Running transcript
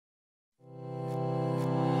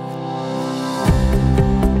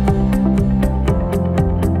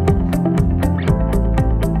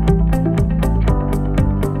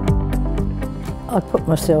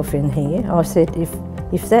myself in here. I said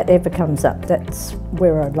if that ever comes up, that's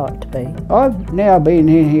where I'd like to be. I've now been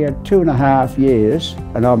in here 2.5 years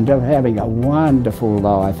and I'm having a wonderful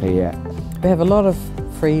life here. We have a lot of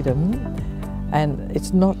freedom and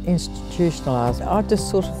it's not institutionalised. I just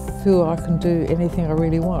sort of feel I can do anything I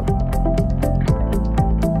really want.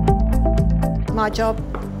 My job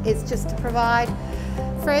is just to provide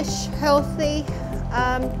fresh, healthy,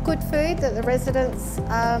 good food that the residents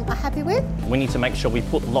are happy with. We need to make sure we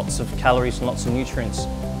put lots of calories and lots of nutrients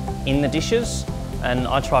in the dishes, and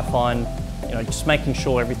I try find, just making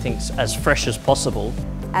sure everything's as fresh as possible.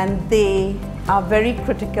 And they are very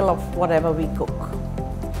critical of whatever we cook,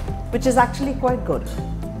 which is actually quite good.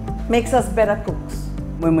 Makes us better cooks.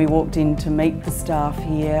 When we walked in to meet the staff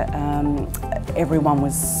here, everyone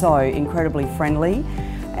was so incredibly friendly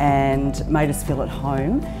and made us feel at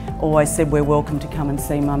home. Always said we're welcome to come and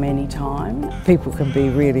see Mum anytime. People can be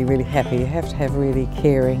really, really happy. You have to have really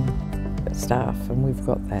caring staff, and we've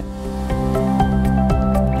got that.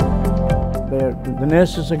 The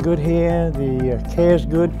nurses are good here, the care's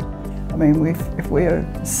good. I mean, if we're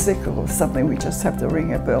sick or something, we just have to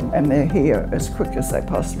ring a bell and they're here as quick as they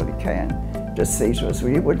possibly can to see to us.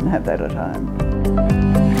 We wouldn't have that at home.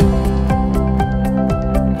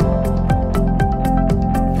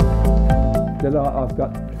 That I've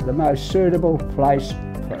got the most suitable place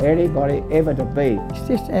for anybody ever to be. It's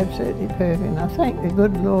just absolutely perfect, and I thank the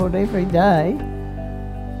good Lord every day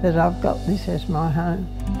that I've got this as my home.